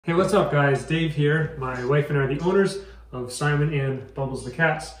Hey, what's up guys? Dave here. My wife and I are the owners of Simon and Bubbles the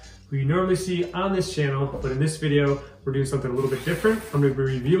cats, who you normally see on this channel, but in this video, we're doing something a little bit different. I'm going to be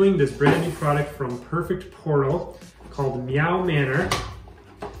reviewing this brand new product from Perfect Portal called Meow Manor,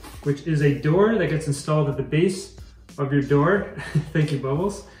 which is a door that gets installed at the base of your door. Thank you,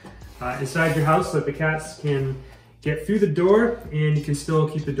 Bubbles. Inside your house so that the cats can get through the door and you can still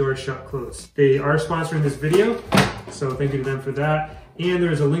keep the door shut closed. They are sponsoring this video, so thank you to them for that. And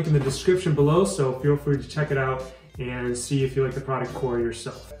there's a link in the description below, so feel free to check it out and see if you like the product for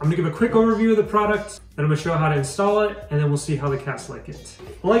yourself. I'm gonna give a quick overview of the product, then I'm gonna show how to install it, and then we'll see how the cats like it.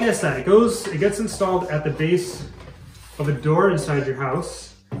 Well, like I said, it gets installed at the base of a door inside your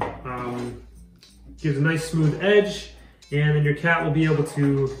house. Gives a nice smooth edge, and then your cat will be able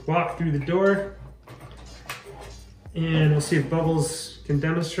to walk through the door. And we'll see if Bubbles can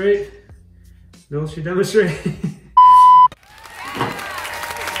demonstrate. Will she demonstrate?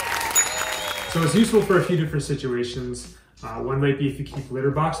 So it's useful for a few different situations. One might be if you keep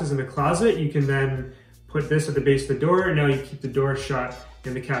litter boxes in the closet, you can then put this at the base of the door, and now you keep the door shut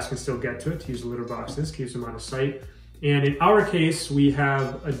and the cats can still get to it to use the litter boxes, keeps them out of sight. And in our case, we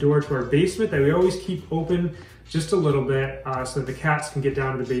have a door to our basement that we always keep open just a little bit so that the cats can get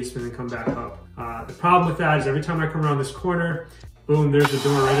down to the basement and come back up. The problem with that is every time I come around this corner, boom, there's the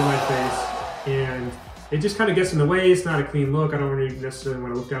door right in my face, and it just kind of gets in the way. It's not a clean look. I don't really necessarily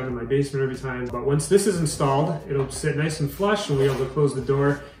want to look down in my basement every time. But once this is installed, it'll sit nice and flush and we'll be able to close the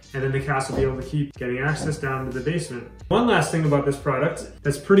door, and then the cats will be able to keep getting access down to the basement. One last thing about this product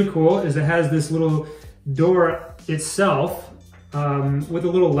that's pretty cool is it has this little door itself with a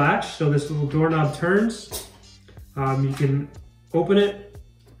little latch. So this little doorknob turns. You can open it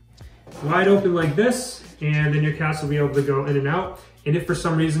wide open like this, and then your cats will be able to go in and out. And if for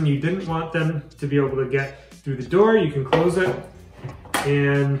some reason you didn't want them to be able to get through the door, you can close it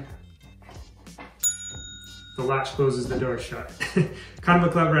and the latch closes the door shut. Kind of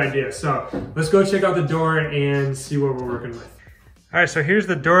a clever idea. So let's go check out the door and see what we're working with. All right, so here's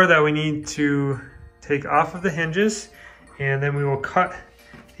the door that we need to take off of the hinges, and then we will cut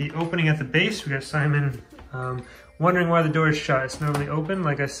the opening at the base. We got Simon wondering why the door is shut. It's normally open,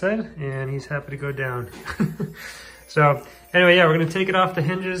 like I said, and he's happy to go down. So anyway, yeah, we're gonna take it off the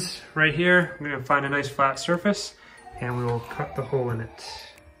hinges right here. We're gonna find a nice flat surface and we will cut the hole in it.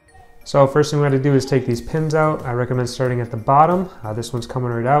 So first thing we gotta do is take these pins out. I recommend starting at the bottom. This one's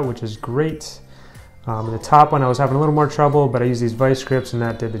coming right out, which is great. The top one I was having a little more trouble, but I used these vice grips and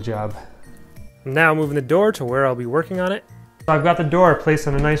that did the job. Now moving the door to where I'll be working on it. So I've got the door placed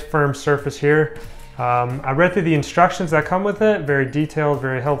on a nice firm surface here. I read through the instructions that come with it, very detailed,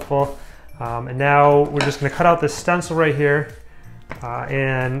 very helpful. And now we're just gonna cut out this stencil right here,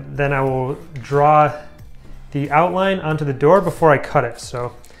 and then I will draw the outline onto the door before I cut it.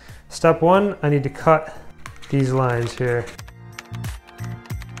 So step one, I need to cut these lines here.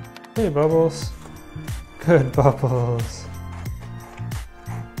 Hey Bubbles, good Bubbles.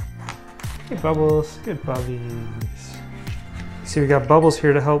 Hey Bubbles, good Bubbies. See, we got Bubbles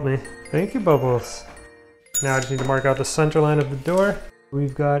here to help me. Thank you, Bubbles. Now I just need to mark out the center line of the door.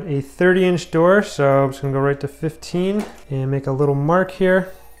 We've got a 30-inch door, so I'm just gonna go right to 15 and make a little mark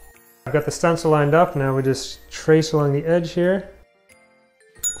here. I've got the stencil lined up. Now we just trace along the edge here.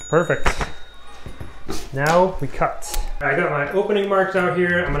 Perfect. Now we cut. I got my opening marked out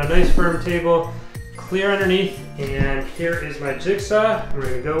here. I'm on a nice firm table, clear underneath, and here is my jigsaw. We're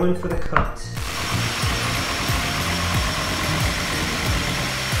gonna go in for the cut.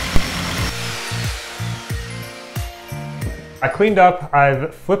 I cleaned up,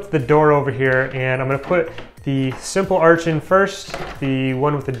 I've flipped the door over here, and I'm gonna put the simple arch in first. The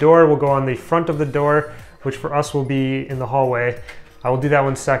one with the door will go on the front of the door, which for us will be in the hallway. I will do that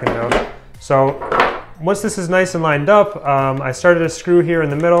one second though. So once this is nice and lined up, I started a screw here in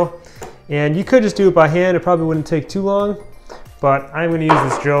the middle, and you could just do it by hand. It probably wouldn't take too long, but I'm gonna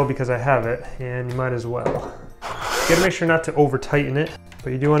use this drill because I have it, and you might as well. You gotta make sure not to over tighten it,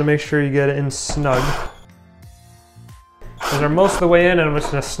 but you do wanna make sure you get it in snug. Those are most of the way in, and I'm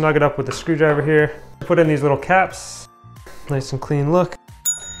just gonna snug it up with the screwdriver here. Put in these little caps, nice and clean look.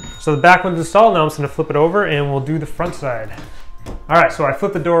 So the back one's installed, now I'm just gonna flip it over and we'll do the front side. All right, so I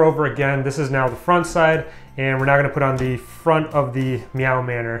flipped the door over again. This is now the front side, and we're now gonna put on the front of the Meow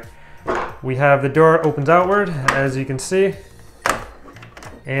Manor. We have the door opens outward, as you can see.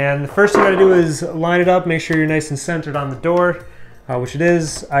 And the first thing I gotta do is line it up, make sure you're nice and centered on the door, which it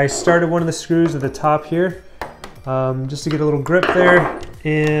is. I started one of the screws at the top here, just to get a little grip there,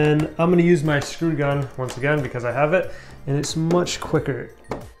 and I'm going to use my screw gun once again because I have it and it's much quicker.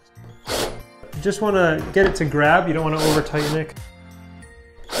 You just want to get it to grab, you don't want to over tighten it.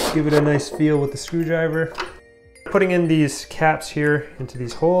 give it a nice feel with the screwdriver. Putting in these caps here into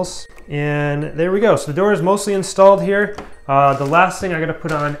these holes, and there we go. So the door is mostly installed here. The last thing I gotta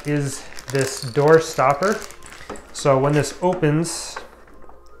put on is this door stopper. So when this opens,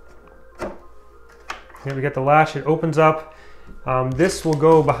 here we get the latch, it opens up. This will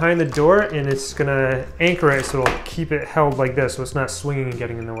go behind the door and it's gonna anchor it so it'll keep it held like this so it's not swinging and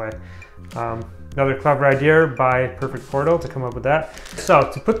getting in the way. Another clever idea by Perfect Portal to come up with that. So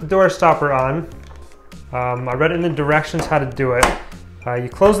to put the door stopper on, I read in the directions how to do it. You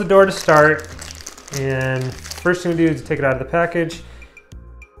close the door to start, and first thing to do is to take it out of the package.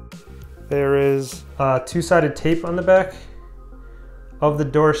 There is two-sided tape on the back of the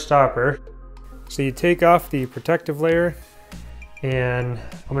door stopper. So you take off the protective layer, and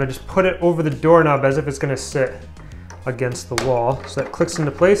I'm gonna just put it over the doorknob as if it's gonna sit against the wall. So that clicks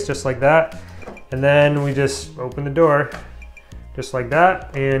into place just like that. And then we just open the door just like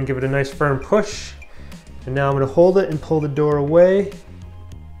that and give it a nice firm push. And now I'm gonna hold it and pull the door away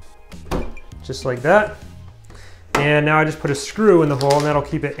just like that. And now I just put a screw in the hole and that'll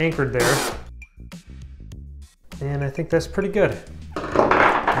keep it anchored there. And I think that's pretty good.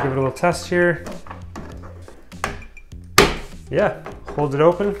 I'll give it a little test here. Yeah, holds it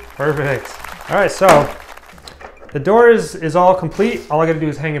open, perfect. All right, so the door is all complete. All I gotta do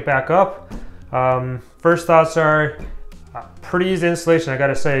is hang it back up. First thoughts are pretty easy installation. I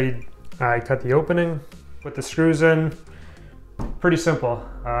gotta say, I cut the opening, put the screws in, pretty simple.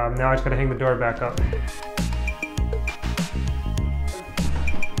 Now I just gotta hang the door back up.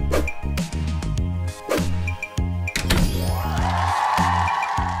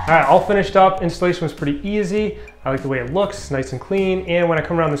 All right, all finished up. Installation was pretty easy. I like the way it looks, nice and clean. And when I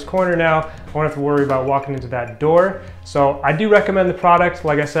come around this corner now, I won't have to worry about walking into that door. So I do recommend the product.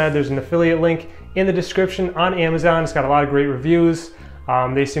 Like I said, there's an affiliate link in the description on Amazon. It's got a lot of great reviews.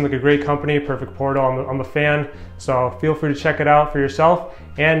 They seem like a great company, Perfect Portal. I'm a fan. So feel free to check it out for yourself.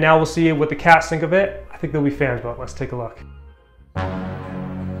 And now we'll see what the cats think of it. I think they'll be fans, but let's take a look.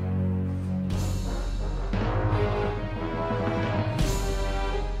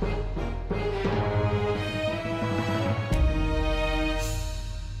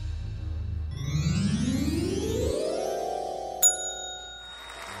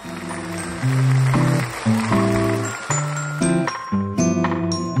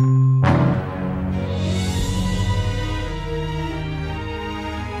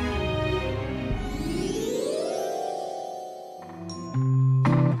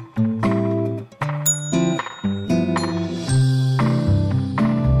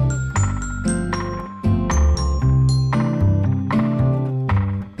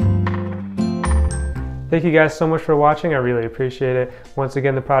 Thank you guys so much for watching. I really appreciate it. Once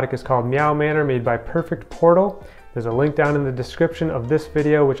again, the product is called Meow Manor, made by Perfect Portal. There's a link down in the description of this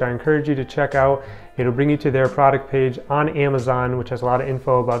video, which I encourage you to check out. It'll bring you to their product page on Amazon, which has a lot of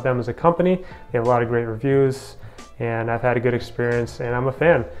info about them as a company. They have a lot of great reviews, and I've had a good experience, and I'm a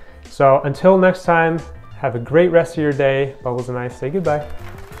fan. So until next time, have a great rest of your day. Bubbles and I say goodbye.